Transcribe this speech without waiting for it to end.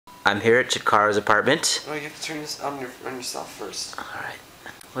I'm here at Chikara's apartment. Oh, you have to turn this on yourself first. Alright.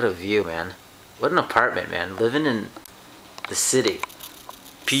 What a view, man. What an apartment, man. Living in the city.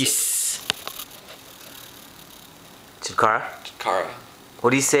 Peace. Chikara? Chikara. What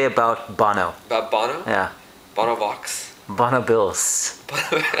do you say about Bono? About Bono? Yeah. Bono Vox. Bono Bills. Bono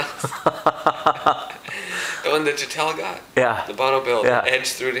Bills. The one that Jatel got? Yeah. The Bono Bills. Yeah.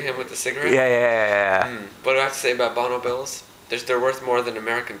 Edge through to him with the cigarette? Yeah. What do I have to say about Bono Bills? They're worth more than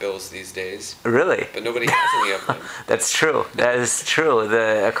American bills these days. Really? But nobody has any of them. That's true. That is true.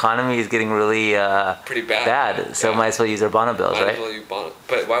 The economy is getting really pretty bad. So might as well use our Bono Bills, might right? As well use Bono.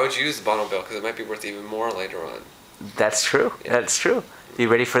 But why would you use the Bono Bill? Because it might be worth even more later on. That's true. Yeah. That's true. You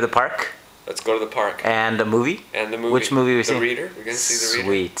ready for the park? Let's go to the park. And the movie? And the movie. Which movie are we seeing? The Reader. We're going to see The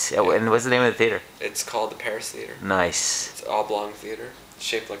Reader. Sweet. Yeah. And what's the name of the theater? It's called the Paris Theater. Nice. It's an oblong theater.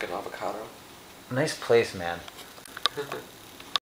 Shaped like an avocado. Nice place, man.